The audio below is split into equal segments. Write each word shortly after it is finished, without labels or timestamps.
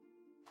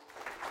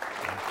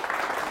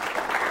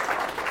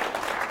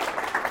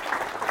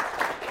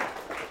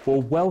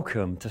Well,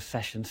 welcome to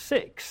session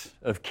 6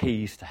 of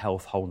Keys to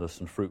Health, Wholeness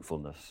and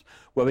Fruitfulness,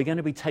 where we're going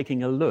to be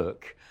taking a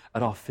look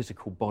at our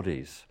physical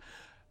bodies.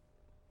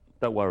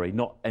 Don't worry,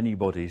 not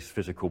anybody's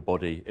physical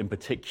body in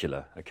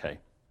particular, okay?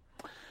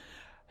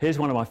 Here's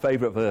one of my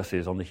favourite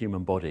verses on the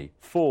human body.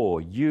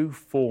 For you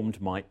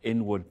formed my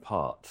inward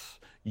parts,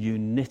 you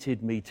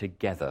knitted me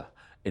together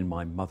in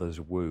my mother's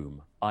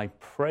womb. I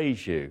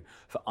praise you,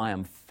 for I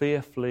am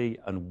fearfully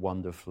and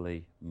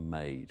wonderfully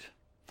made.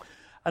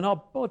 And our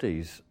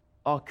bodies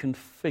are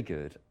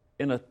configured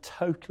in a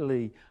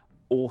totally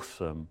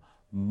awesome,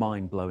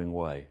 mind-blowing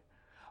way.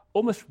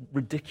 Almost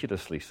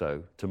ridiculously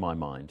so, to my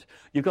mind.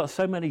 You've got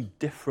so many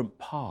different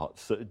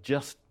parts that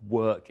just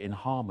work in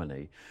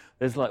harmony.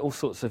 There's like all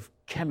sorts of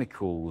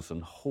chemicals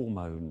and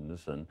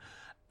hormones and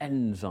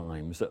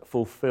enzymes that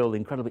fulfill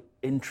incredibly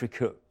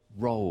intricate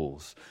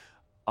roles.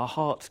 Our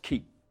hearts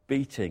keep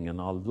beating and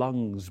our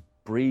lungs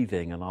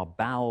breathing and our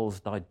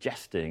bowels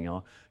digesting,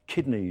 our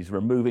kidneys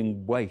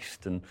removing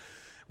waste, and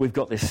we've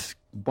got this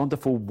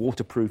wonderful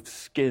waterproof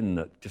skin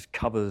that just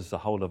covers the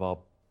whole of our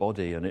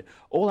body, and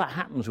all that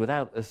happens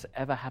without us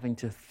ever having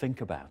to think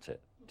about it.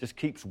 It just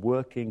keeps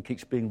working,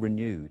 keeps being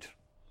renewed.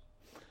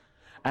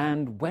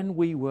 And when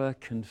we were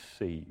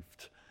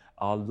conceived,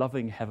 our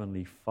loving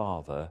Heavenly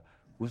Father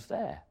was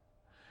there.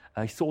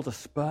 He saw the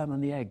sperm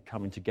and the egg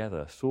coming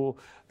together, saw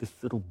this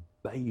little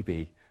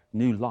baby,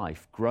 new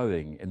life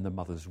growing in the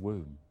mother's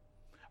womb.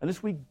 And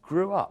as we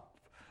grew up,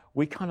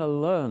 we kind of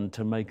learned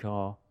to make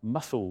our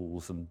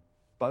muscles and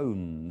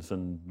bones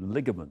and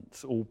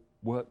ligaments all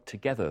work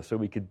together so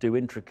we could do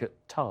intricate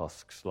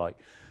tasks like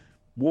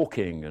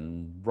walking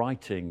and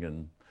writing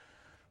and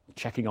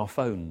checking our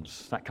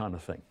phones, that kind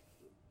of thing.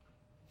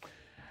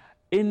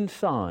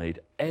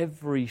 Inside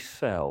every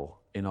cell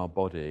in our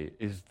body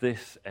is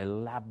this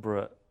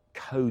elaborate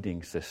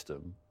coding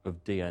system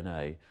of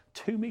DNA,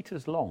 2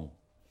 meters long,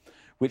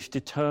 which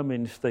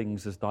determines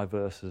things as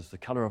diverse as the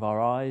colour of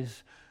our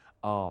eyes,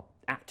 our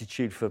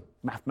aptitude for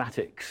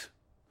mathematics.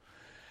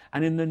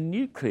 And in the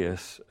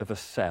nucleus of a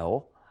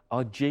cell,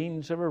 our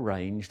genes are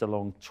arranged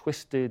along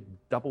twisted,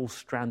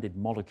 double-stranded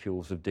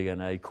molecules of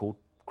DNA called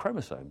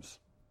chromosomes.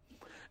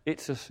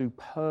 It's a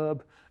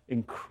superb,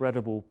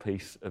 incredible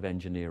piece of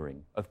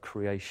engineering, of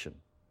creation.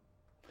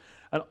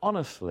 And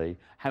honestly,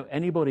 how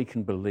anybody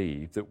can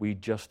believe that we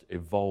just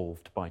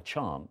evolved by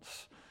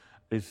chance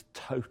is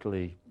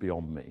totally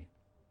beyond me.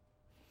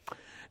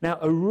 Now,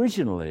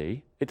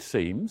 originally, it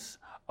seems,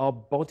 our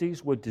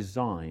bodies were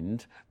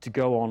designed to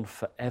go on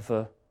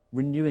forever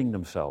renewing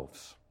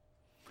themselves.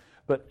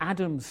 But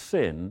Adam's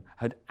sin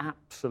had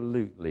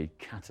absolutely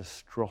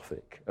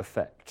catastrophic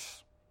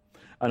effects.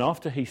 And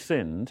after he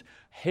sinned,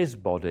 his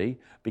body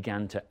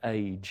began to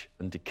age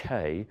and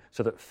decay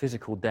so that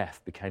physical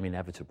death became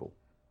inevitable.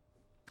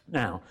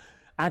 Now,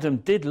 Adam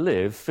did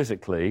live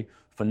physically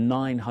for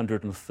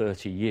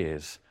 930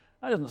 years.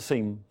 That doesn't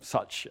seem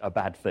such a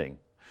bad thing.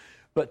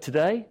 But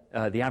today,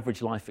 the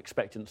average life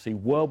expectancy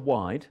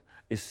worldwide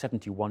is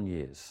 71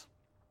 years.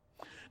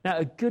 Now,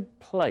 a good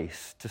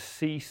place to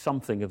see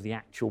something of the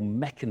actual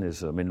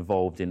mechanism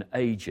involved in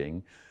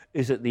aging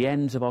is at the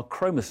ends of our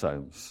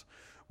chromosomes,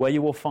 where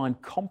you will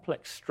find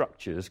complex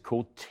structures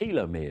called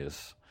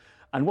telomeres.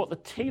 And what the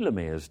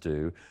telomeres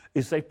do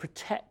is they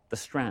protect the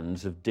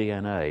strands of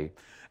DNA.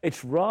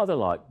 It's rather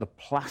like the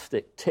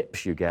plastic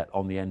tips you get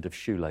on the end of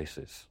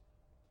shoelaces.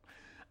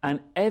 And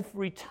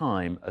every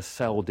time a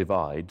cell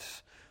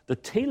divides, the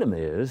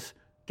telomeres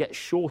get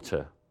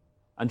shorter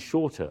and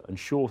shorter and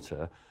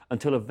shorter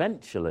until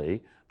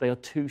eventually they are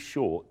too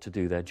short to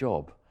do their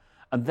job.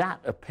 And that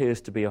appears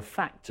to be a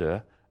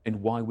factor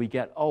in why we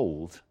get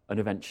old and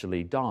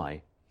eventually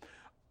die.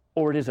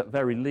 Or it is at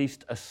very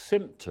least a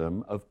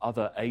symptom of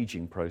other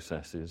aging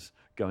processes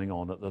going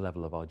on at the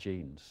level of our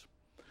genes.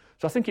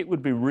 So I think it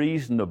would be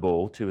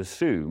reasonable to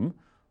assume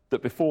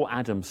that before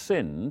Adam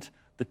sinned,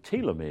 the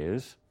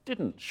telomeres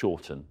didn't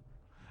shorten.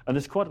 And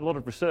there's quite a lot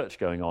of research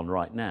going on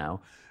right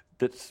now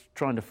that's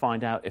trying to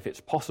find out if it's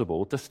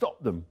possible to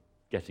stop them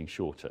getting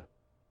shorter.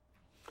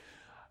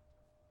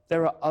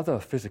 There are other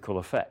physical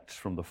effects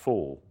from the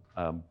fall.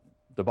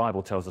 The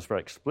Bible tells us very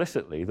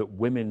explicitly that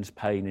women's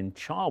pain in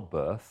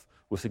childbirth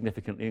was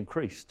significantly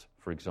increased,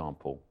 for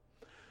example.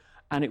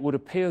 And it would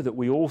appear that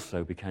we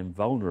also became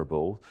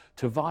vulnerable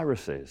to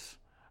viruses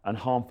and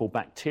harmful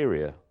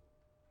bacteria.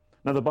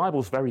 Now, the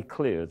Bible's very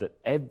clear that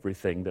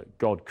everything that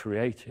God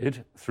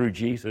created through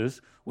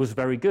Jesus was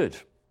very good.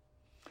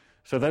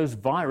 So those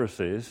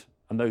viruses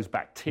and those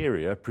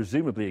bacteria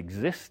presumably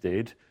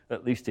existed,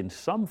 at least in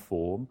some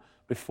form,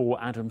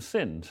 before Adam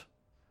sinned.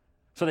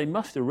 So they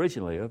must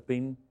originally have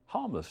been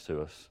harmless to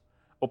us.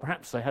 Or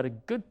perhaps they had a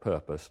good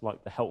purpose,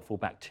 like the helpful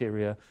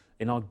bacteria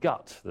in our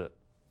gut that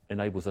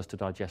enables us to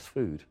digest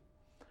food.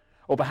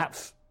 Or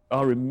perhaps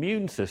our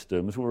immune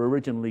systems were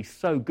originally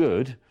so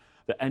good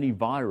that any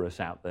virus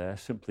out there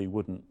simply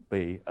wouldn't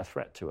be a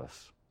threat to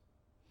us.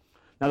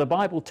 Now, the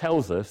Bible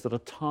tells us that a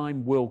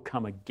time will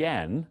come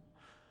again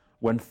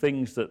when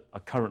things that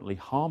are currently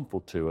harmful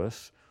to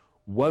us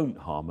won't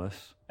harm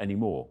us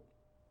anymore.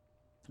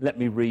 Let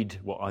me read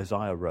what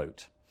Isaiah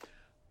wrote.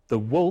 The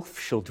wolf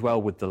shall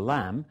dwell with the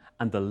lamb,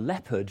 and the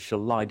leopard shall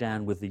lie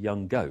down with the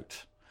young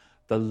goat.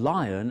 The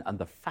lion and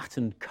the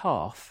fattened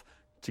calf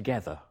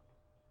together,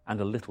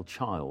 and a little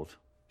child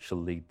shall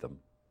lead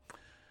them.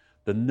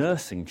 The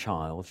nursing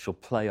child shall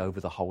play over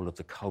the hole of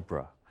the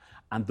cobra,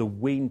 and the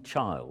weaned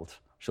child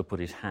shall put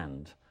his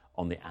hand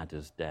on the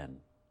adder's den.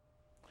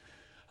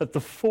 That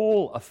the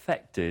fall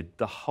affected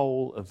the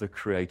whole of the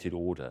created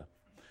order.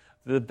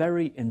 The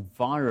very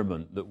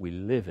environment that we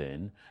live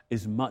in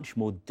is much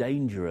more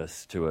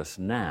dangerous to us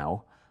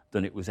now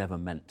than it was ever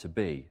meant to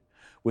be.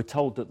 We're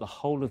told that the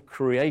whole of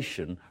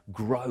creation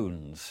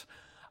groans,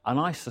 and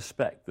I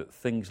suspect that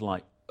things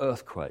like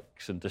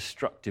earthquakes and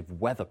destructive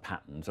weather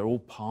patterns are all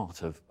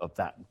part of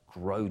that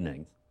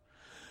groaning.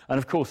 And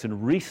of course,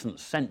 in recent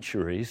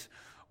centuries,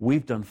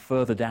 we've done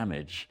further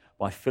damage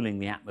by filling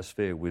the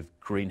atmosphere with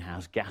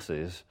greenhouse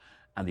gases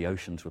and the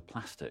oceans with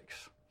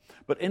plastics.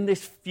 But in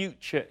this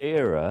future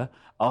era,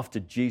 after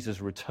Jesus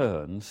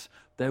returns,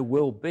 there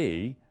will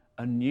be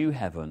a new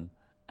heaven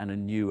and a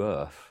new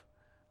earth.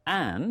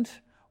 And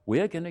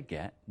we're going to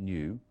get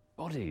new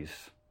bodies.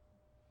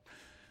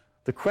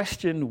 The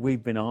question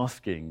we've been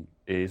asking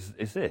is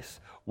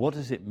this: what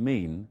does it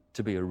mean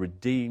to be a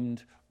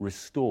redeemed,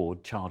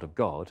 restored child of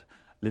God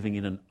living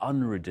in an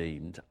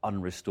unredeemed,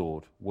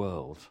 unrestored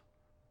world?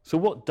 So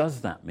what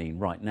does that mean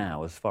right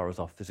now as far as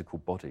our physical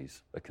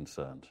bodies are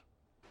concerned?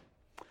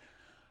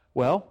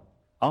 Well,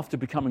 after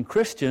becoming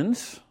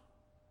Christians,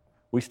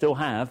 we still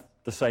have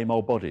the same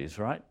old bodies,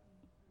 right?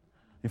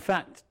 In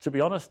fact, to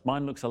be honest,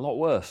 mine looks a lot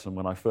worse than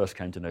when I first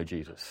came to know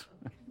Jesus.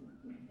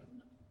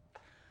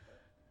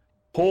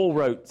 Paul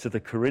wrote to the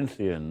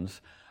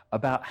Corinthians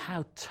about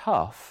how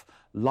tough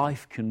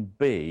life can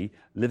be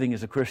living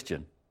as a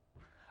Christian,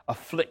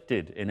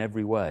 afflicted in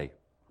every way,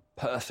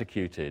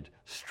 persecuted,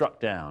 struck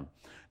down.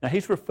 Now,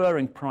 he's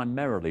referring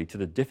primarily to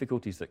the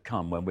difficulties that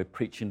come when we're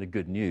preaching the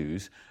good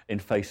news in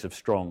face of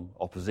strong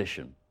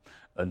opposition.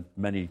 And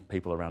many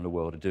people around the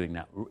world are doing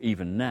that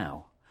even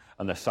now,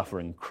 and they're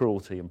suffering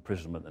cruelty,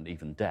 imprisonment, and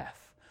even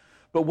death.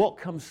 But what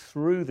comes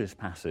through this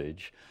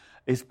passage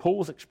is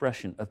Paul's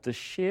expression of the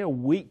sheer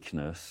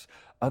weakness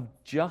of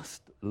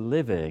just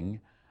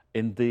living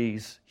in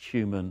these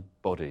human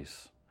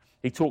bodies.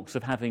 He talks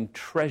of having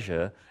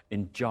treasure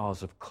in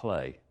jars of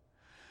clay.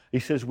 He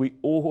says we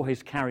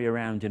always carry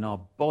around in our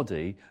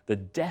body the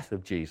death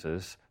of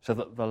Jesus so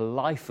that the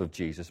life of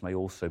Jesus may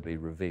also be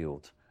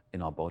revealed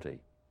in our body.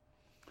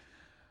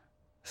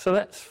 So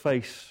let's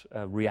face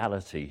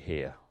reality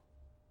here.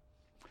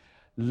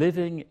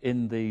 Living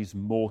in these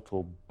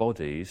mortal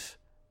bodies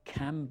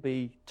can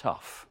be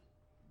tough,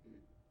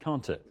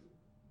 can't it?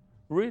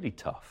 Really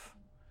tough.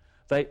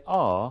 They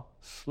are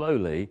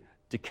slowly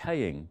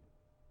decaying.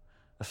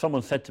 As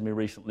someone said to me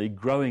recently,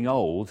 growing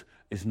old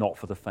is not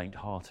for the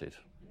faint-hearted.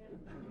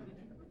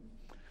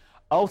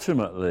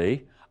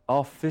 Ultimately,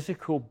 our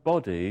physical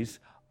bodies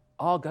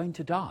are going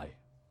to die.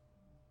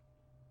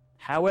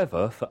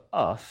 However, for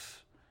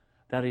us,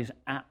 that is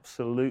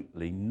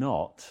absolutely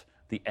not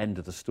the end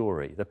of the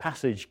story. The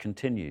passage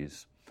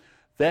continues.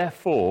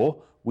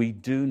 Therefore, we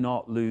do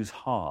not lose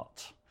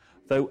heart.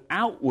 Though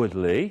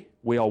outwardly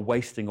we are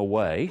wasting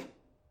away,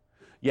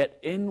 yet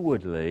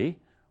inwardly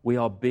we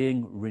are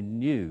being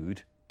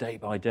renewed day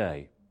by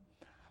day.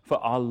 For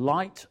our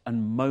light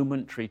and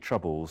momentary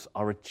troubles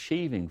are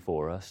achieving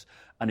for us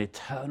an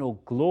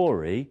eternal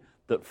glory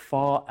that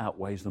far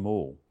outweighs them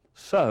all.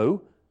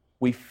 So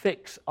we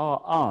fix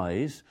our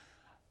eyes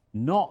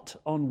not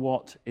on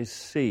what is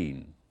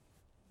seen,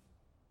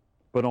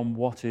 but on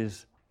what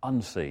is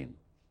unseen.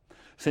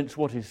 Since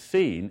what is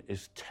seen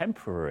is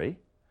temporary,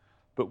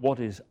 but what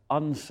is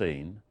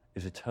unseen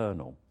is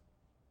eternal.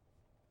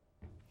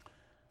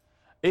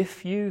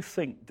 If you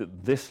think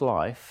that this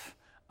life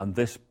and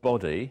this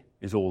body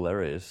is all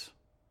there is,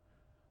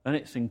 then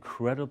it's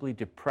incredibly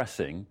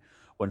depressing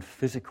when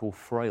physical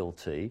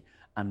frailty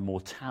and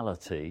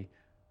mortality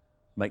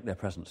make their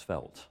presence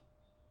felt.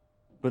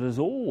 But as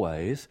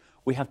always,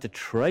 we have to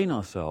train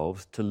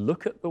ourselves to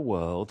look at the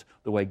world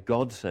the way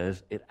God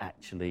says it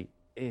actually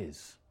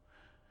is.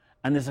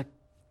 And there's a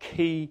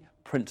key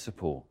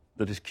principle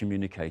that is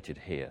communicated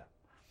here.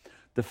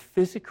 The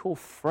physical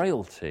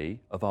frailty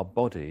of our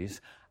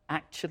bodies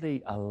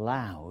actually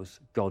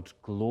allows God's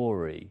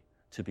glory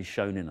to be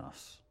shown in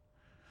us.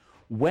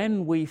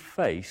 When we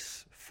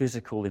face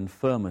physical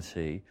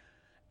infirmity,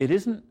 it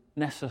isn't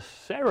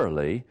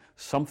necessarily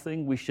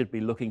something we should be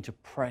looking to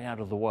pray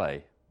out of the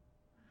way.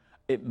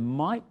 It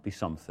might be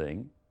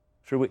something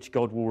through which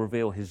God will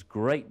reveal his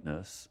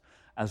greatness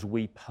as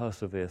we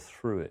persevere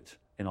through it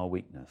in our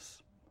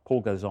weakness.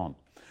 Paul goes on,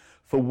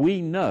 for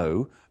we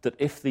know that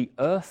if the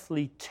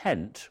earthly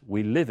tent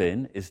we live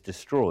in is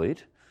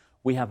destroyed,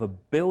 we have a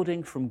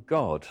building from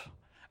God,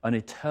 an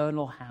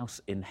eternal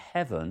house in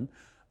heaven,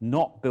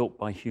 not built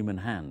by human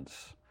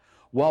hands.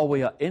 While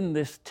we are in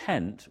this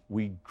tent,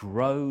 we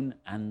groan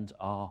and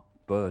are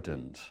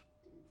burdened.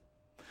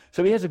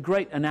 So he has a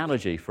great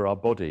analogy for our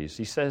bodies.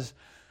 He says,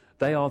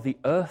 they are the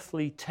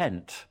earthly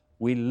tent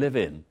we live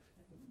in.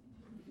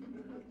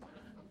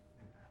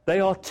 They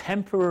are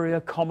temporary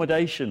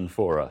accommodation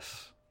for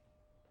us.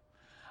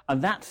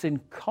 And that's in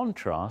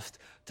contrast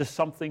to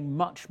something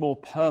much more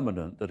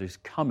permanent that is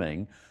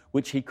coming,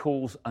 which he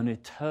calls an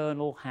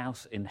eternal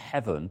house in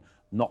heaven,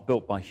 not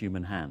built by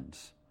human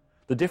hands.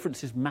 The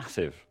difference is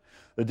massive.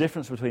 The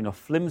difference between a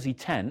flimsy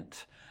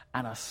tent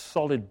and a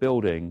solid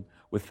building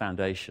with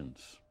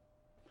foundations.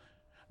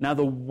 Now,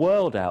 the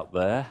world out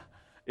there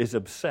is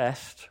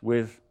obsessed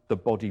with the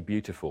body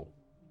beautiful.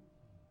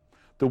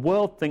 The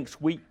world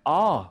thinks we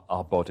are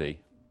our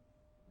body,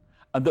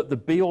 and that the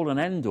be-all and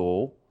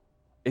end-all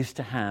is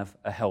to have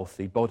a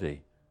healthy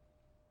body.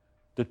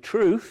 The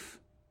truth,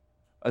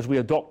 as we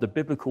adopt the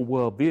biblical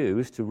worldview,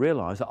 is to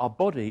realize that our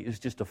body is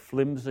just a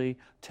flimsy,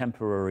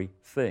 temporary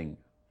thing,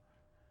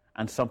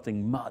 and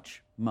something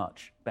much,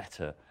 much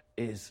better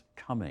is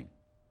coming.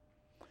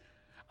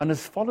 And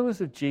as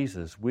followers of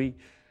Jesus, we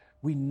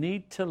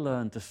need to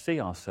learn to see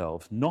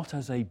ourselves not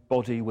as a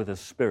body with a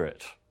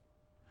spirit,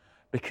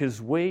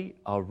 because we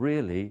are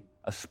really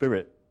a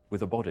spirit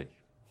with a body.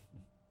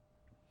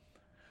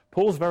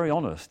 Paul's very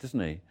honest, isn't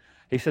he?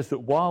 He says that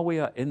while we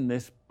are in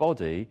this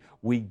body,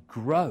 we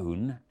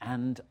groan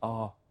and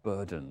are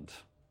burdened.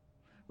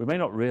 We may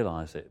not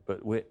realize it,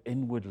 but we're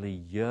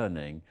inwardly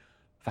yearning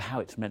for how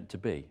it's meant to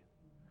be.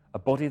 A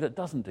body that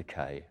doesn't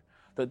decay,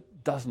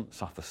 that doesn't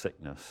suffer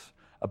sickness,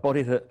 a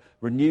body that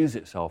renews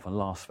itself and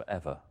lasts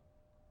forever.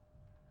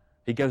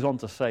 He goes on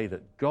to say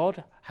that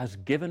God has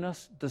given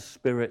us the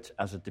Spirit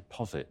as a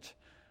deposit,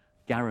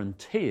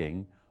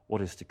 guaranteeing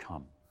what is to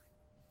come.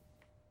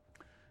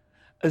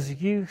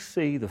 As you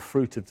see the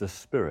fruit of the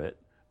Spirit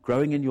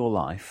growing in your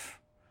life,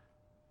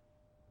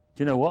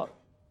 do you know what?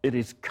 It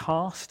is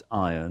cast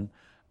iron,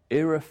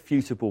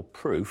 irrefutable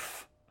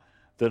proof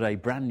that a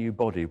brand new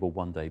body will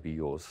one day be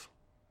yours.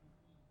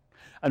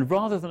 And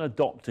rather than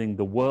adopting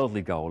the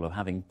worldly goal of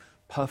having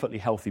perfectly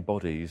healthy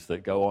bodies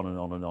that go on and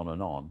on and on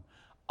and on,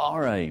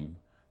 our aim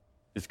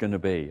is going to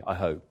be, I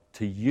hope,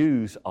 to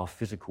use our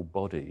physical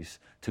bodies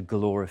to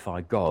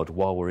glorify God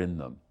while we're in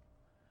them.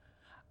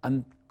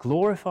 And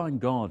glorifying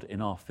God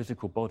in our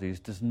physical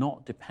bodies does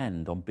not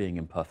depend on being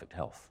in perfect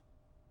health.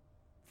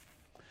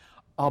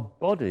 Our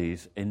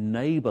bodies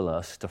enable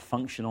us to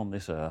function on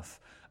this earth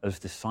as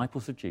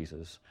disciples of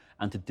Jesus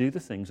and to do the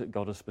things that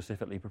God has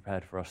specifically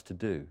prepared for us to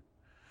do.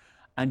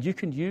 And you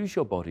can use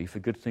your body for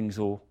good things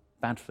or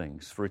bad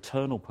things, for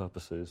eternal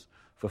purposes,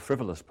 for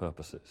frivolous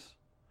purposes.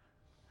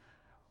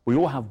 We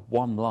all have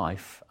one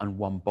life and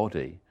one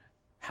body.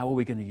 How are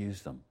we going to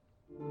use them?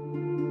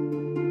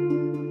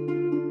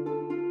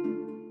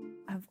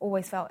 I've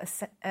always felt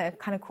a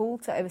kind of call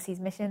to overseas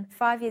mission.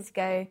 5 years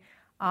ago,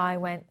 I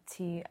went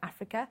to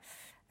Africa.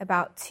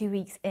 About 2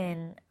 weeks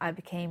in, I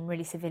became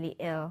really severely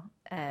ill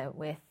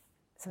with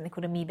something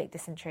called amoebic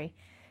dysentery.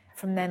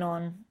 From then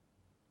on,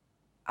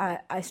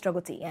 I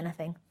struggled to eat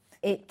anything.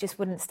 It just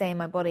wouldn't stay in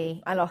my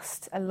body. I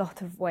lost a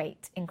lot of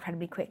weight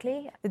incredibly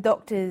quickly. The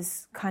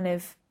doctors kind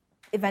of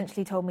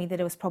eventually told me that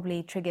it was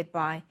probably triggered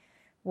by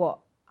what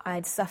I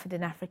had suffered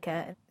in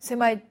Africa. So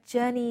my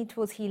journey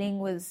towards healing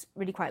was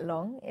really quite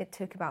long. It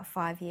took about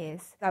 5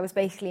 years. I was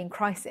basically in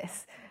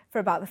crisis for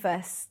about the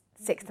first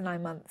 6 to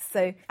 9 months.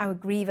 So I would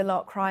grieve a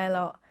lot, cry a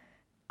lot.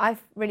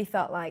 I've really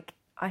felt like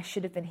I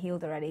should have been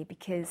healed already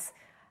because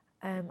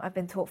I've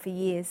been taught for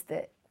years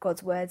that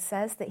God's word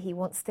says that he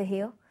wants to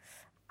heal,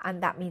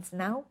 and that means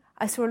now.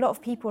 I saw a lot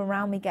of people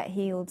around me get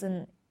healed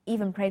and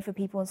even prayed for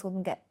people and saw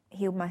them get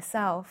healed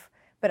myself,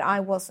 but I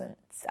wasn't.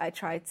 I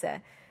tried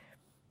to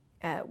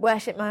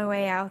worship my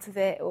way out of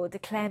it or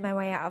declare my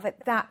way out of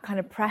it. That kind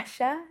of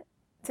pressure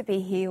to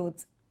be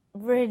healed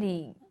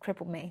really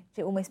crippled me.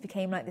 It almost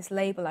became like this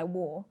label I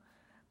wore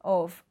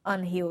of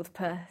unhealed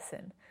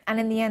person. And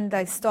in the end,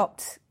 I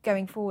stopped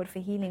going forward for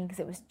healing because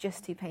it was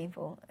just too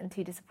painful and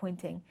too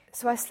disappointing.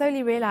 So I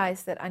slowly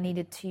realised that I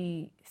needed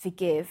to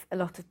forgive a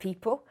lot of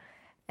people.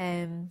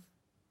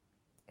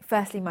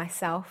 Firstly,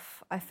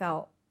 myself. I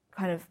felt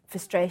kind of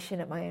frustration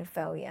at my own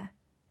failure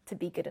to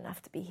be good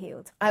enough to be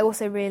healed. I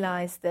also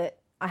realised that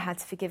I had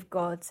to forgive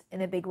God in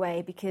a big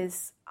way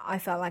because I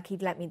felt like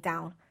he'd let me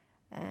down,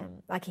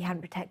 like he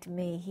hadn't protected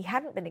me. He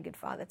hadn't been a good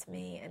father to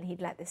me and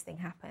he'd let this thing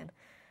happen.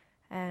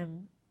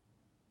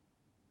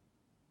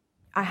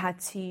 I had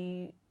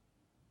to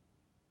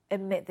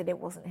admit that it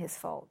wasn't his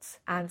fault.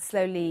 And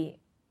slowly,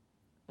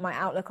 my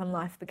outlook on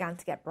life began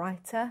to get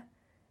brighter.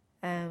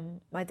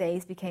 My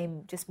days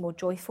became just more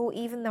joyful,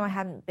 even though I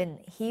hadn't been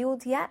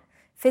healed yet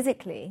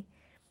physically.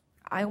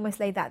 I almost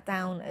laid that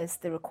down as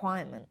the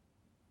requirement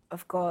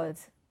of God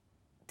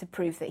to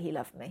prove that he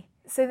loved me.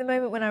 So the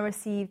moment when I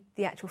received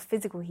the actual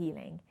physical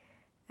healing,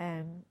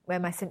 where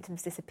my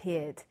symptoms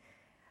disappeared,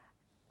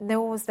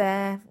 no one was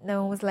there,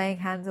 no one was laying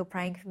hands or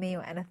praying for me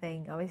or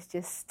anything. I was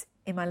just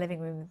in my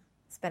living room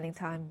spending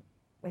time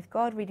with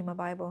God, reading my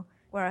Bible,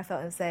 where I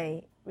felt him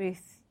say,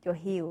 "Ruth, you're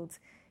healed,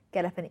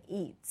 get up and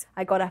eat."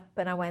 I got up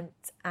and I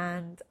went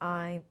and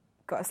I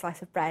got a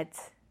slice of bread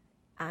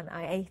and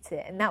I ate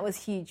it. And that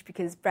was huge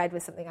because bread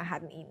was something I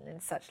hadn't eaten in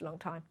such a long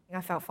time.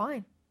 I felt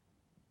fine.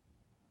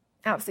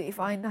 Absolutely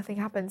fine, nothing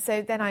happened.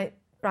 So then I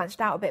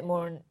branched out a bit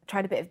more and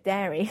tried a bit of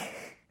dairy.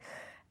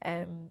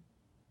 And,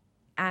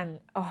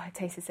 it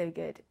tasted so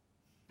good.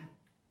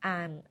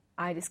 And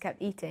I just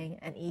kept eating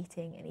and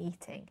eating and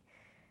eating.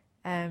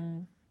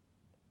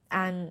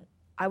 And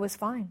I was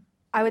fine.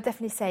 I would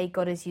definitely say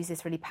God has used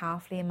this really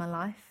powerfully in my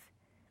life.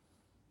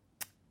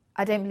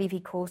 I don't believe he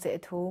caused it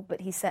at all,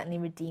 but he certainly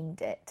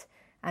redeemed it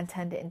and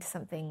turned it into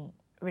something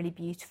really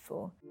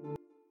beautiful.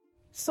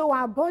 So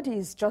our body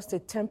is just a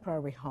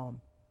temporary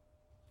home.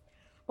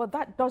 But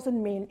that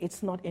doesn't mean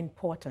it's not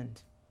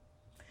important.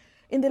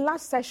 In the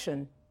last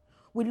session,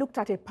 we looked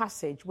at a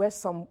passage where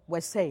some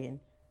were saying,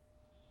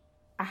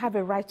 I have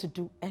a right to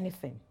do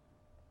anything.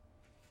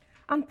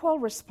 And Paul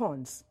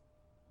responds,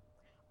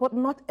 but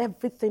not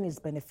everything is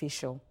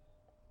beneficial.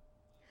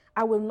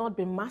 I will not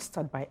be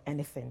mastered by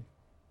anything.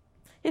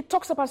 He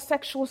talks about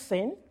sexual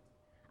sin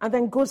and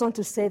then goes on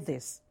to say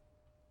this.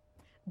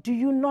 Do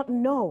you not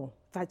know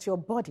that your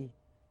body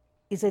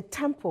is a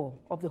temple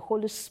of the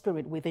Holy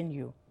Spirit within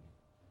you,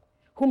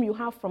 whom you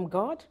have from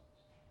God?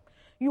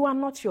 You are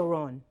not your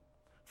own,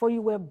 for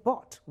you were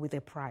bought with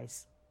a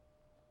price.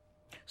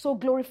 So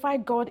glorify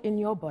God in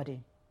your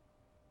body.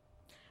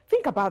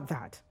 Think about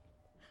that.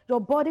 Your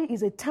body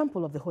is a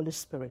temple of the Holy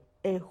Spirit,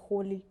 a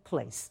holy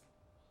place.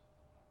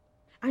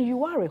 And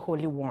you are a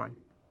holy one.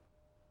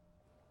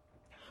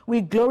 We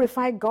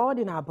glorify God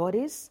in our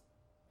bodies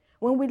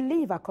when we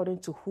live according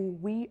to who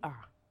we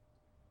are.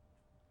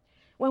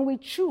 When we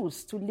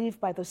choose to live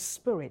by the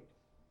Spirit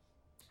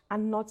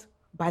and not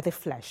by the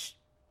flesh.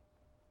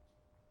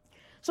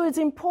 So it's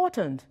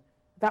important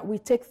that we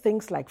take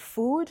things like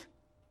food,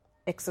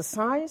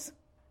 exercise,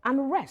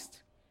 and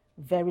rest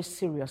very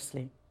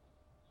seriously.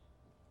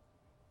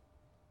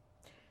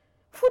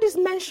 Food is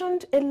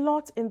mentioned a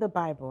lot in the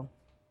Bible.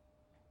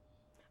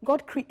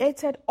 God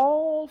created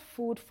all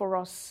food for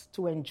us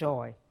to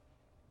enjoy,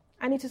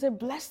 and it is a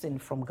blessing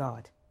from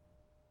God.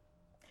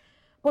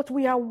 But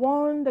we are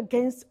warned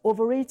against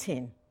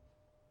overeating,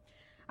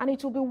 and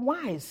it will be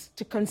wise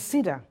to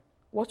consider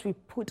what we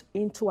put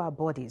into our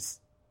bodies.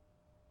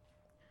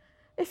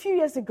 A few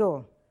years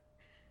ago,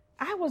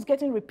 I was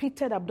getting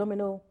repeated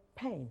abdominal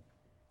pain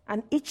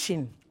and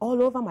itching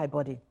all over my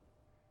body.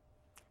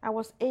 I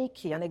was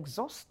achy and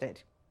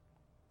exhausted.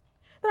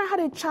 Then I had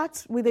a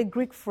chat with a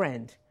Greek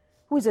friend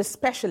who is a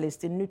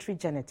specialist in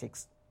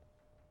nutrigenetics.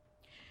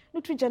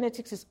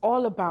 Nutrigenetics is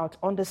all about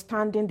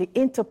understanding the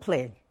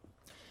interplay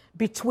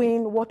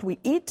between what we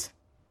eat,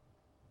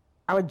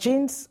 our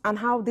genes, and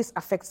how this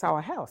affects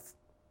our health.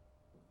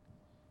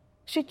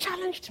 She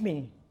challenged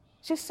me.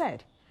 She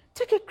said,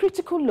 take a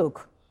critical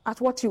look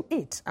at what you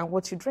eat and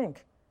what you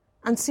drink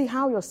and see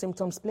how your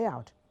symptoms play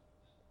out.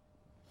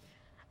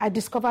 I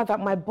discovered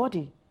that my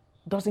body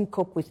doesn't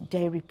cope with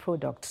dairy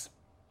products.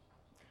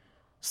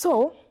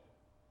 So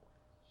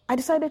I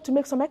decided to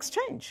make some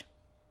exchange.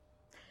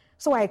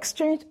 So I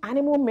exchanged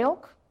animal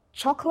milk,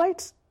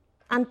 chocolate,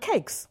 and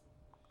cakes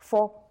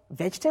for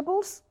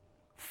vegetables,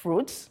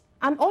 fruits,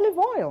 and olive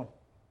oil.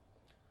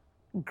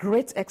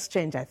 Great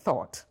exchange, I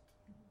thought.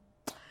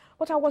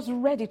 But I was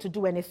ready to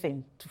do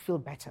anything to feel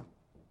better.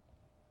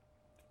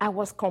 I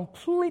was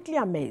completely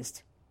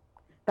amazed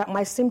that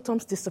my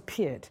symptoms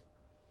disappeared.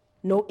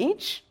 No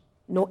itch,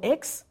 no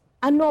aches,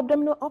 and no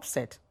abdominal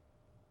upset.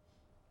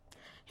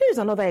 Here's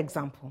another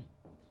example.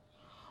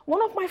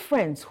 One of my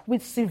friends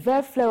with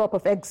severe flare-up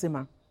of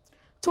eczema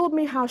told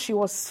me how she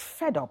was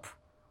fed up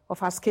of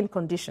her skin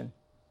condition.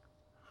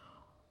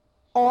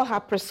 All her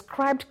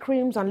prescribed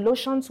creams and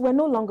lotions were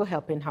no longer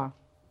helping her.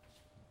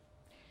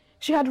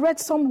 She had read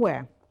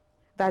somewhere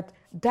that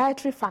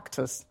dietary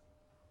factors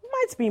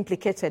might be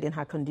implicated in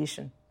her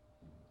condition.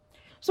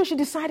 So she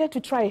decided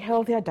to try a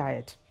healthier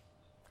diet.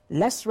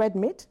 Less red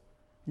meat,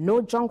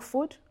 no junk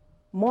food,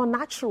 more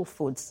natural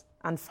foods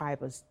and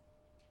fibers.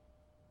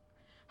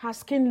 Her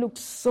skin looked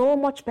so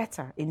much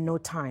better in no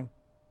time.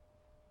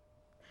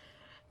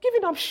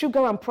 Giving up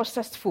sugar and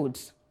processed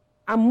foods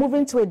and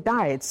moving to a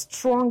diet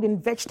strong in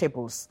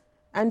vegetables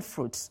and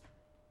fruits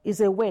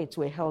is a way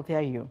to a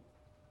healthier you.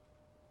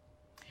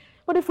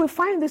 But if we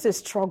find this a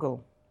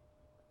struggle,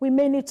 we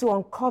may need to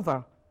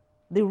uncover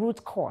the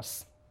root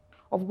cause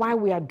of why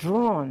we are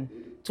drawn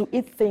to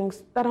eat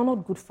things that are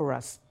not good for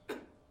us.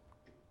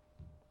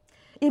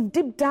 If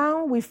deep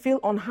down we feel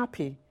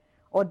unhappy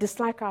or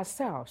dislike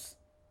ourselves,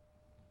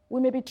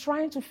 we may be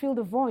trying to fill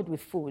the void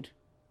with food.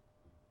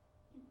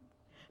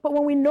 But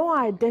when we know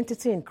our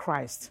identity in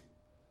Christ,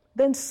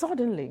 then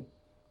suddenly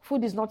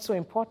food is not so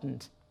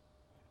important,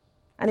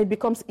 and it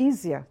becomes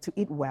easier to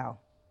eat well.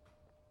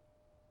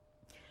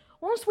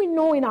 Once we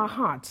know in our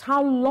hearts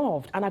how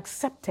loved and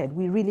accepted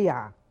we really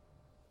are,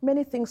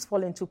 many things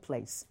fall into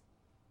place.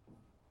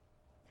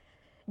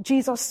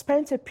 Jesus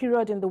spent a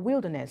period in the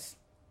wilderness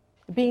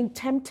being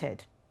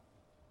tempted,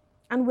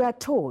 and we are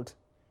told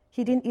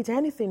he didn't eat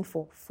anything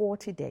for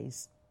 40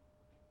 days.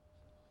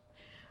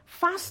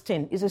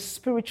 Fasting is a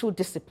spiritual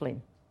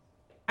discipline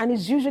and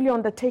is usually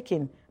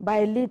undertaken by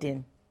a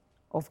leading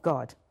of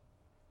God.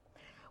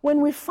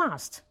 When we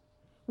fast,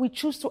 we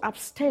choose to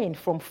abstain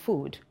from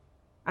food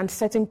and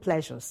certain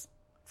pleasures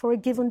for a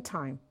given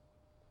time.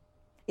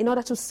 in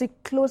order to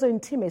seek closer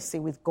intimacy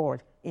with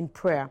God in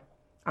prayer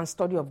and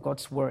study of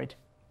God's Word.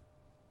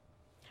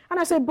 And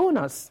as a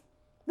bonus,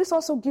 this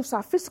also gives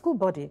our physical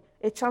body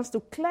a chance to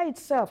clear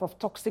itself of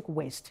toxic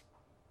waste.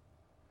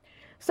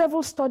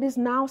 Several studies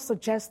now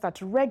suggest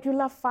that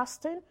regular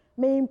fasting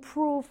may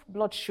improve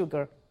blood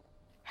sugar,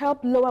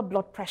 help lower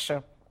blood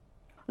pressure,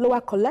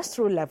 lower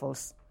cholesterol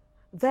levels,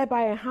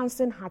 thereby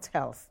enhancing heart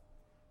health.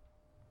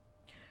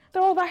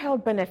 There are other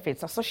health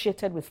benefits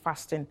associated with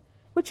fasting,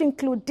 which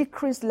include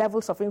decreased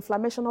levels of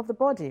inflammation of the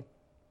body,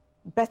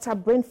 better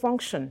brain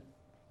function,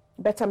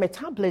 better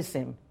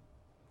metabolism,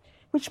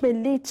 which may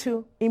lead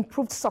to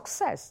improved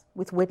success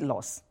with weight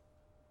loss.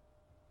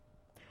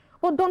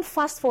 But don't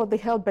fast for the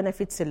health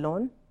benefits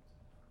alone.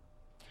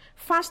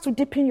 Fast to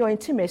deepen your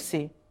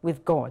intimacy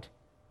with God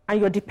and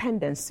your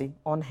dependency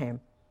on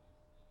Him.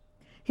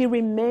 He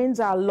remains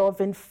our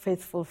loving,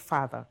 faithful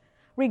Father,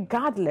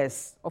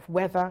 regardless of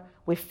whether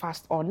we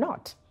fast or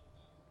not.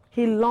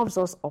 He loves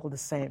us all the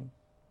same.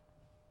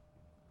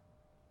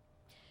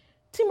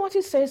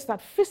 Timothy says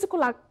that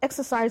physical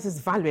exercise is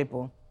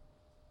valuable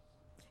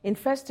in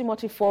 1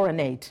 Timothy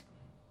 4:8.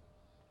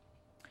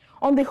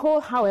 On the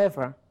whole,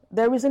 however,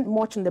 there isn't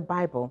much in the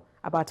Bible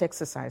about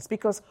exercise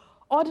because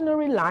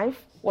ordinary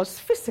life was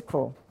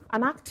physical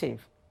and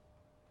active.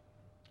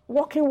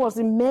 Walking was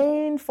the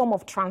main form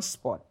of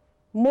transport.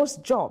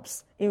 Most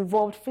jobs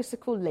involved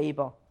physical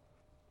labor.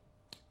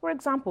 For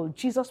example,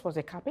 Jesus was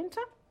a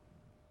carpenter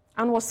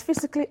and was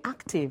physically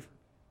active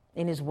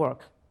in his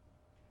work.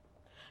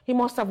 He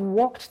must have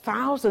walked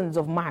thousands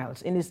of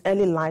miles in his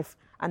early life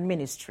and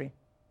ministry.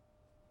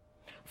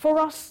 For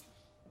us,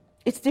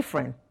 it's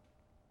different.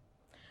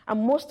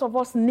 And most of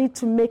us need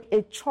to make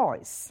a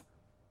choice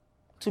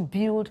to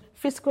build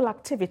physical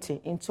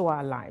activity into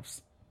our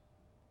lives.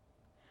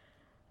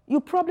 You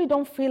probably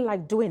don't feel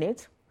like doing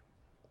it,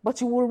 but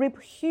you will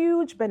reap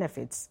huge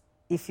benefits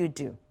if you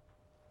do.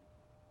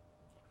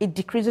 It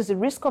decreases the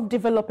risk of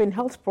developing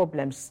health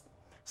problems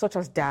such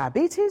as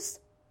diabetes,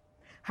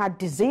 heart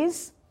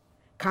disease,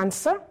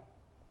 cancer,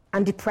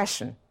 and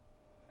depression,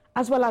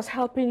 as well as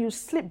helping you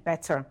sleep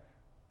better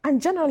and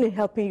generally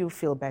helping you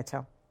feel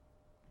better.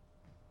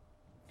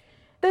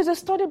 There's a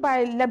study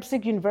by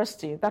Leipzig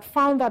University that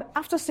found that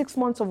after 6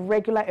 months of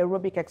regular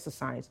aerobic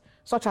exercise,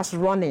 such as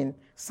running,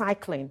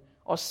 cycling,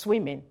 or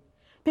swimming,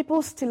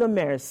 people's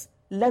telomeres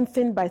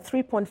lengthened by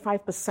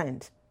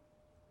 3.5%.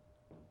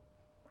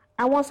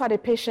 I once had a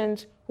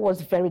patient who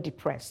was very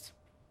depressed.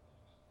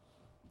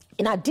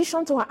 In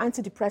addition to her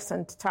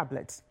antidepressant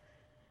tablets,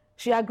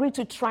 she agreed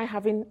to try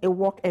having a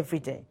walk every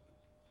day.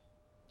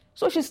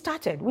 So she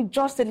started with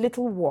just a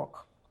little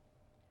walk,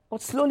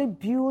 but slowly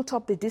built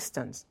up the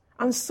distance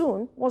and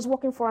soon was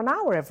walking for an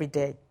hour every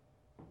day.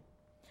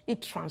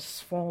 It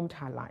transformed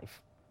her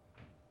life.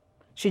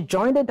 She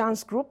joined a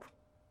dance group,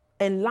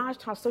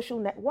 enlarged her social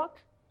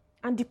network,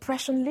 and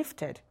depression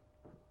lifted.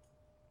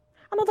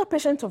 Another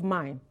patient of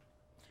mine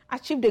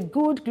achieved a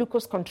good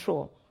glucose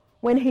control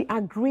when he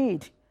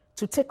agreed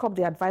to take up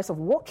the advice of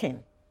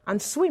walking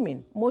and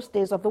swimming most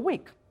days of the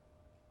week.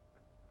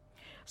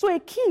 So a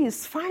key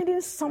is finding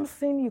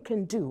something you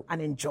can do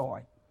and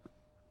enjoy.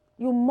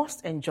 You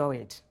must enjoy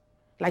it,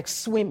 like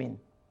swimming,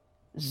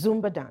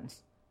 Zumba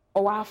dance,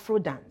 or Afro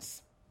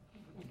dance,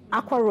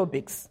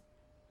 aquarobics,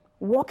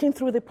 walking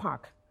through the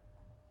park.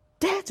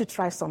 Dare to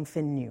try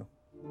something new.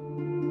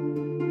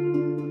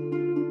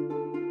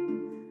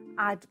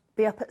 I'd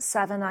be up at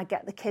 7, I'd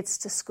get the kids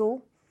to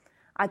school.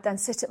 I'd then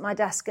sit at my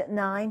desk at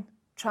 9,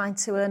 trying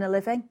to earn a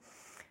living.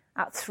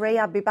 At 3,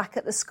 I'd be back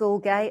at the school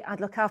gate. I'd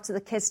look after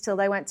the kids till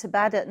they went to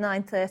bed at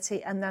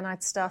 9:30, and then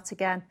I'd start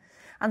again.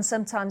 And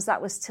sometimes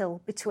that was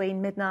till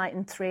between midnight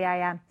and 3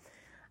 a.m.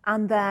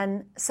 And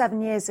then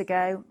 7 years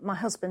ago, my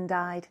husband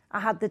died.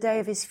 I had the day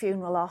of his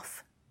funeral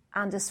off.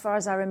 And as far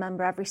as I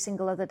remember, every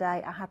single other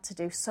day I had to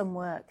do some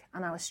work,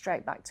 and I was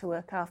straight back to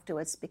work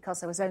afterwards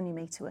because there was only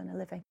me to earn a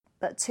living.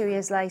 But 2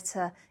 years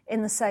later,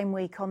 in the same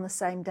week, on the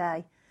same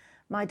day,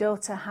 my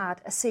daughter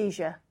had a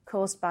seizure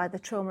caused by the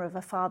trauma of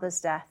her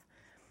father's death,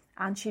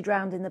 and she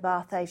drowned in the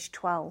bath aged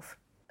 12.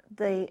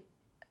 The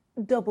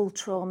double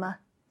trauma,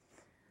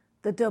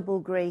 the double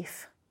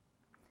grief,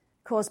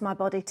 caused my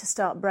body to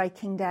start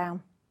breaking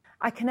down.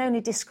 I can only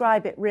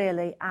describe it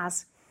really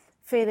as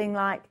feeling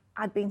like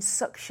I'd been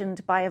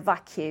suctioned by a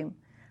vacuum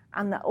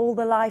and that all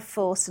the life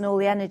force and all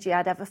the energy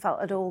I'd ever felt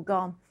had all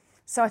gone.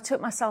 So I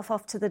took myself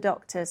off to the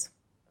doctors.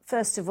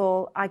 First of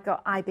all, I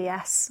got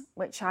IBS,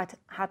 which I'd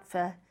had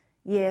for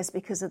years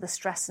because of the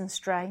stress and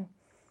strain.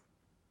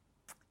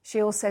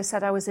 She also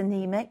said I was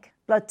anemic.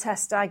 Blood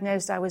test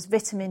diagnosed I was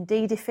vitamin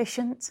D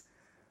deficient,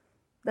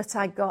 that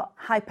I got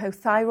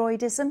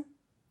hypothyroidism,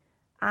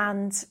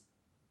 and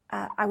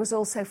I was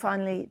also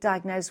finally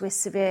diagnosed with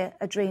severe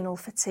adrenal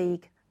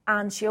fatigue.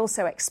 And she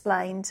also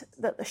explained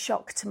that the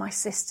shock to my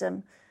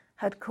system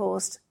had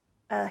caused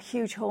a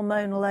huge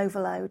hormonal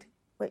overload,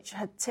 which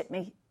had tipped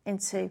me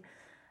into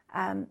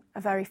a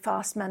very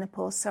fast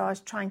menopause. So I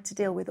was trying to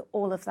deal with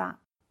all of that.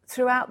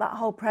 Throughout that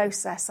whole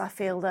process, I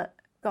feel that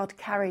God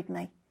carried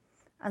me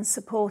and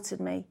supported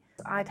me.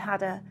 I'd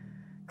had a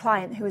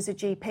client who was a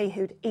GP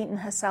who'd eaten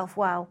herself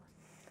well.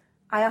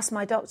 I asked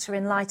my doctor,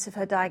 in light of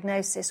her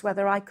diagnosis,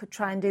 whether I could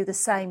try and do the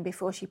same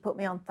before she put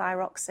me on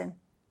thyroxine.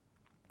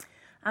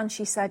 And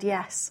she said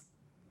yes.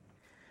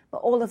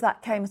 But all of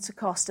that came at a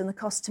cost, and the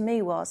cost to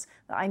me was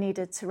that I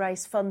needed to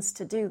raise funds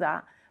to do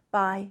that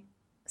by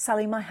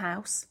selling my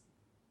house,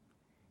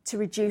 to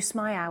reduce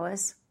my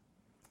hours,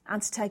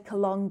 and to take a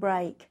long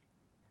break.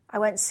 I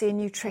went to see a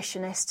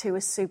nutritionist who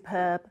was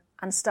superb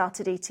and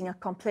started eating a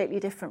completely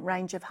different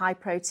range of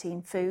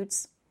high-protein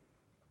foods.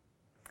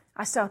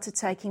 I started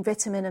taking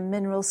vitamin and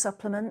mineral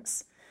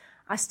supplements.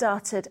 I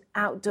started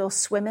outdoor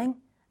swimming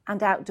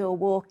and outdoor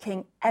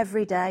walking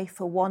every day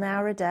for 1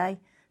 hour a day,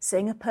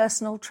 seeing a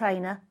personal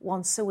trainer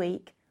once a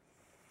week.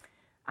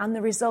 And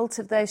the result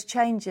of those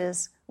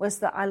changes was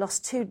that I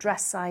lost 2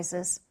 dress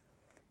sizes,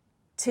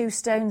 2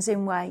 stones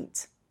in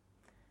weight,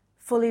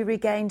 fully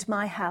regained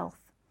my health.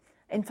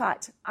 In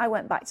fact, I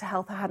went back to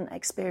health I hadn't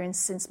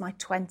experienced since my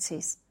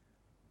 20s.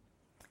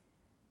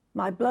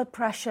 My blood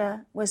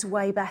pressure was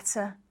way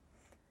better.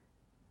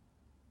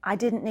 I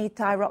didn't need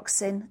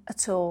thyroxine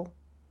at all.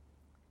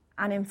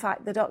 And in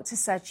fact, the doctor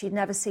said she'd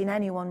never seen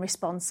anyone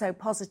respond so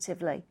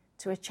positively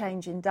to a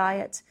change in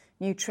diet,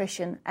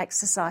 nutrition,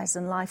 exercise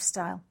and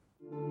lifestyle.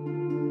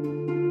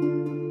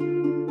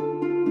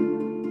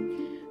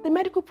 The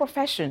medical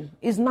profession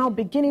is now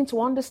beginning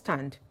to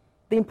understand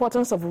the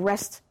importance of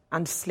rest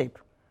and sleep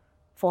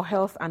for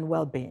health and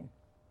well-being.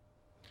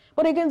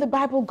 But again, the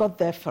Bible got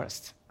there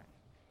first.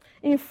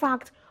 In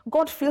fact,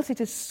 God feels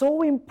it is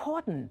so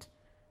important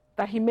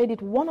that he made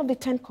it one of the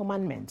 10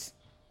 commandments.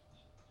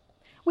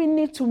 We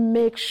need to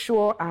make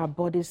sure our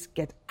bodies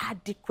get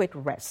adequate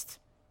rest.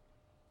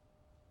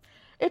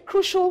 A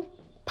crucial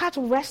part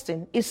of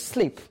resting is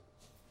sleep.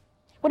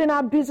 But in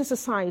our busy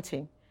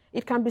society,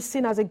 it can be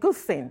seen as a good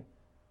thing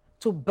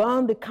to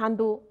burn the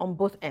candle on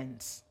both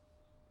ends.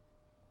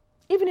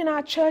 Even in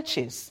our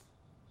churches,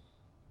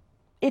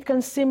 it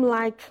can seem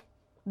like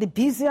the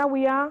busier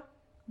we are,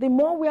 the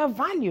more we are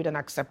valued and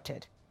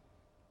accepted.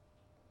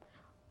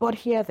 But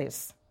hear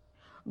this,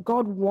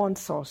 God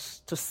wants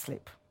us to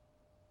sleep.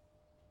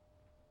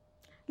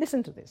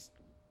 Listen to this.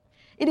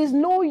 It is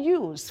no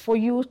use for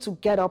you to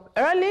get up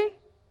early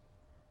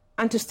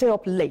and to stay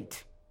up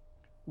late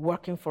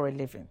working for a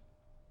living.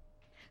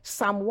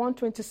 Psalm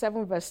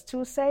 127 verse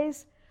 2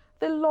 says,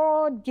 "The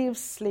Lord gives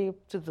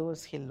sleep to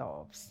those he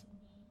loves."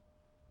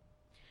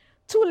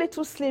 Too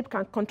little sleep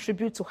can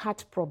contribute to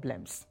heart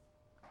problems,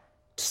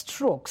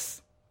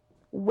 strokes,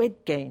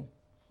 weight gain,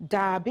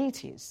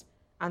 diabetes,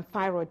 and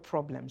thyroid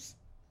problems.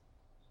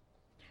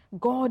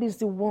 God is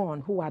the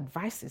one who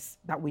advises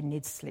that we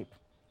need sleep.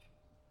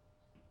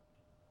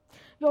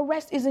 Your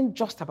rest isn't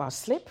just about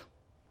sleep.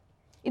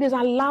 It is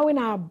allowing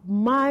our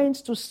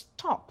minds to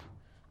stop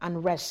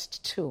and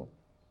rest too.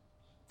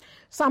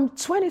 Psalm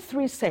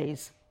 23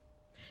 says,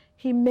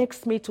 "He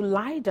makes me to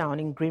lie down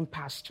in green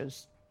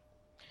pastures.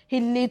 He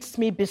leads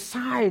me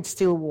beside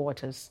still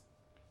waters.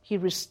 He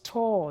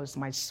restores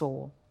my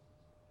soul."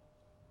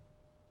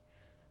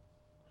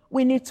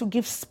 We need to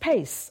give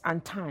space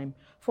and time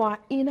for our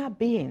inner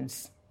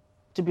beings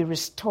to be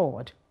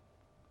restored.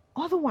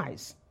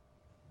 Otherwise,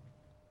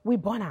 we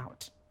burn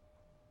out.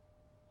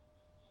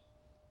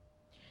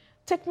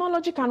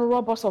 Technology can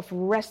rob us of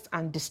rest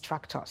and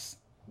distract us.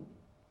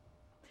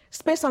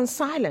 Space and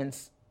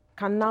silence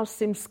can now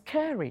seem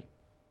scary.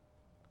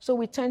 So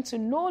we tend to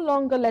no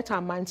longer let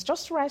our minds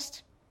just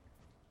rest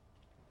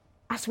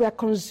as we are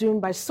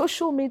consumed by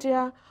social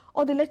media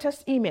or the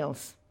latest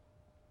emails.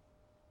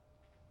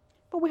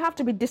 But we have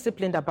to be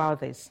disciplined about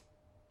this.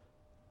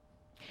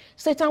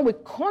 Satan will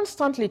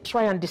constantly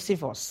try and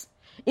deceive us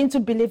into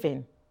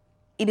believing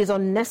it is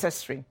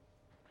unnecessary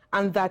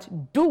and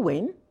that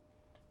doing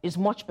is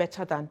much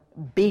better than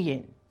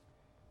being.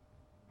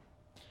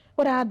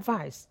 But I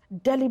advise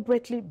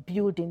deliberately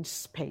building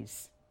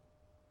space.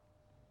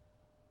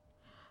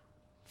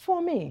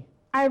 For me,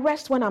 I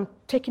rest when I'm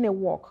taking a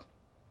walk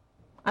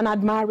and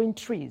admiring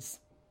trees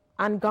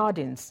and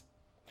gardens.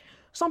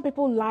 Some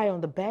people lie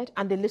on the bed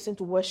and they listen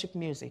to worship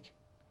music.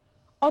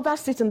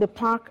 Others sit in the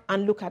park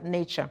and look at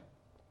nature.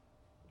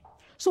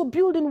 So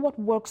building what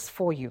works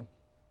for you,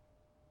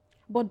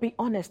 but be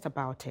honest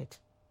about it.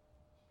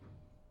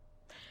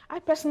 I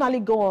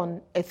personally go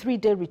on a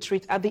 3-day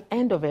retreat at the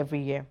end of every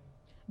year,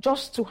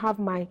 just to have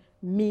my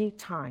me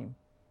time.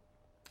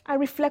 I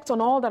reflect on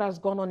all that has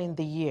gone on in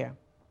the year.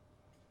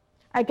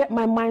 I get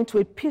my mind to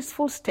a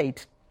peaceful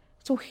state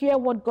to hear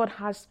what God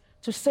has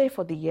to say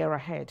for the year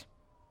ahead.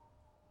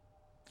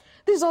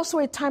 This is also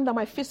a time that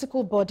my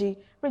physical body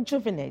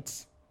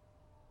rejuvenates.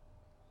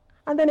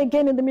 And then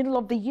again, in the middle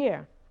of the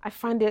year, I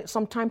find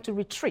some time to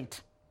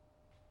retreat.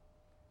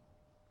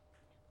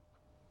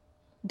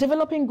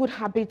 Developing good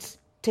habits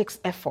takes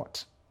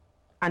effort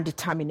and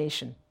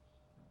determination.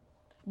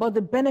 But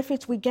the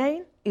benefit we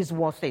gain is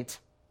worth it.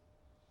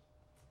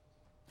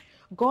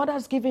 God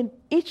has given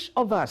each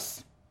of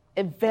us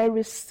a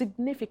very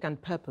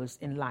significant purpose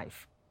in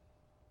life.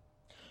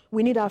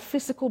 We need our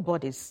physical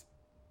bodies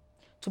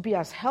to be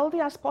as healthy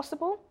as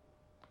possible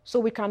so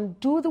we can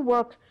do the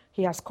work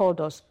he has called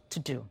us to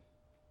do.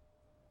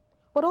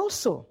 But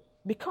also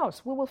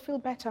because we will feel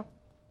better.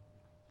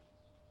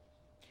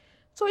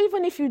 So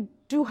even if you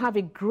do have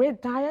a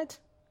great diet,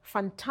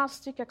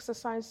 fantastic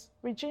exercise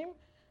regime,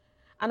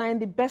 and are in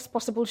the best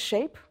possible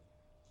shape,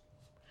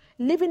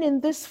 living in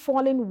this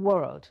fallen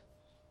world,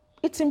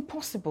 it's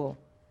impossible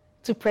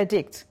to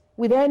predict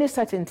with any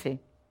certainty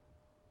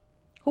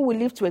who will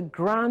live to a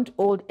grand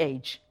old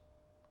age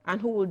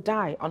and who will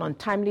die an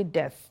untimely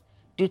death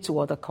due to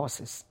other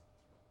causes.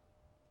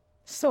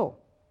 So,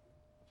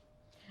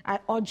 I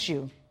urge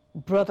you,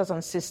 brothers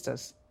and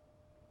sisters,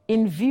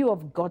 in view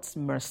of God's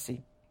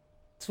mercy,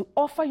 to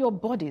offer your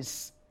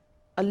bodies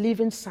a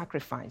living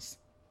sacrifice,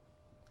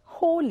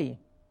 holy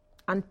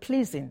and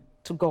pleasing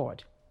to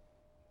God.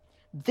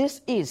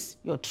 This is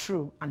your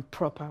true and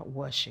proper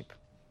worship.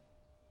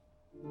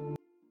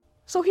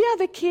 So here are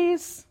the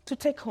keys to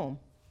take home.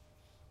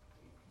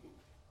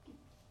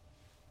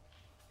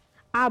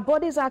 Our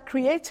bodies are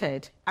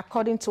created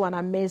according to an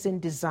amazing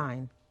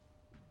design.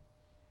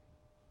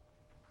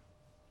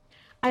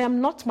 I am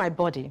not my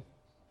body.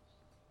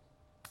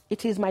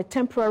 It is my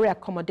temporary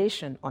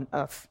accommodation on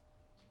earth.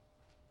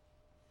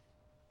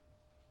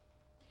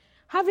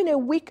 Having a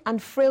weak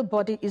and frail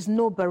body is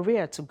no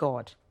barrier to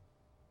God,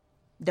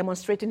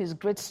 demonstrating his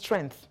great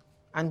strength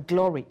and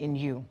glory in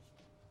you.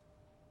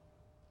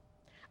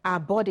 Our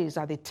bodies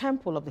are the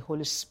temple of the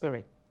Holy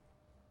Spirit,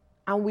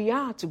 and we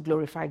are to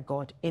glorify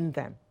God in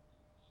them.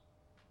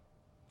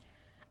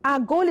 Our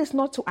goal is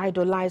not to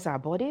idolize our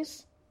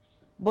bodies,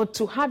 but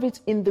to have it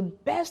in the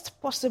best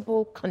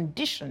possible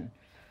condition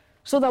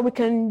so that we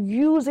can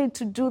use it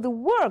to do the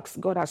works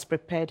God has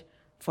prepared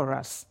for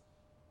us.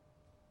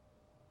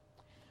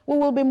 We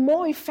will be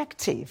more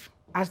effective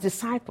as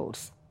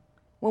disciples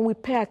when we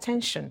pay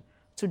attention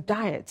to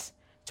diet,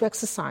 to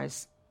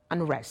exercise,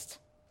 and rest.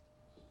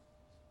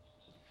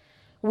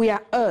 We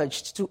are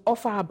urged to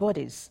offer our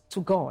bodies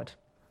to God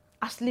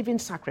as living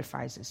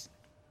sacrifices,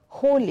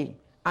 holy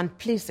and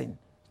pleasing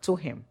to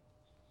him.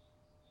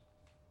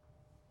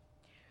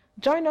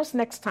 Join us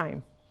next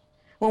time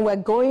when we're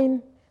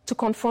going to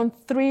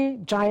confront 3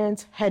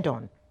 giants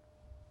head-on.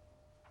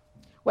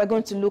 We're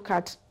going to look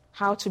at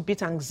how to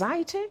beat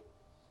anxiety,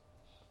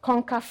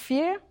 conquer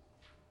fear,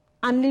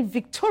 and live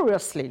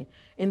victoriously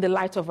in the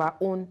light of our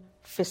own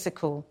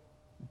physical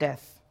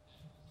death.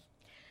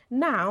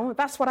 Now,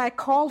 that's what I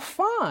call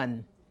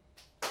fun.